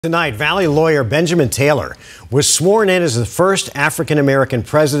Tonight, Valley lawyer Benjamin Taylor was sworn in as the first African-American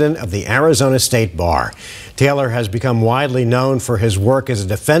president of the Arizona State Bar. Taylor has become widely known for his work as a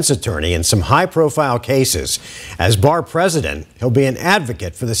defense attorney in some high-profile cases. As bar president, he'll be an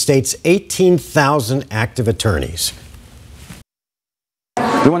advocate for the state's 18,000 active attorneys.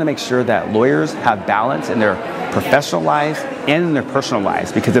 We want to make sure that lawyers have balance in their professional lives and in their personal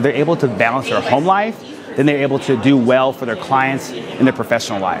lives, because if they're able to balance their home life, then they're able to do well for their clients in their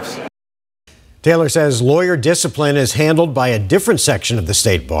professional lives. Taylor says lawyer discipline is handled by a different section of the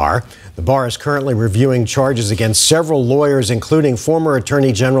state bar. The bar is currently reviewing charges against several lawyers, including former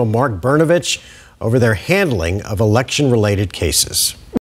Attorney General Mark Brnovich, over their handling of election-related cases.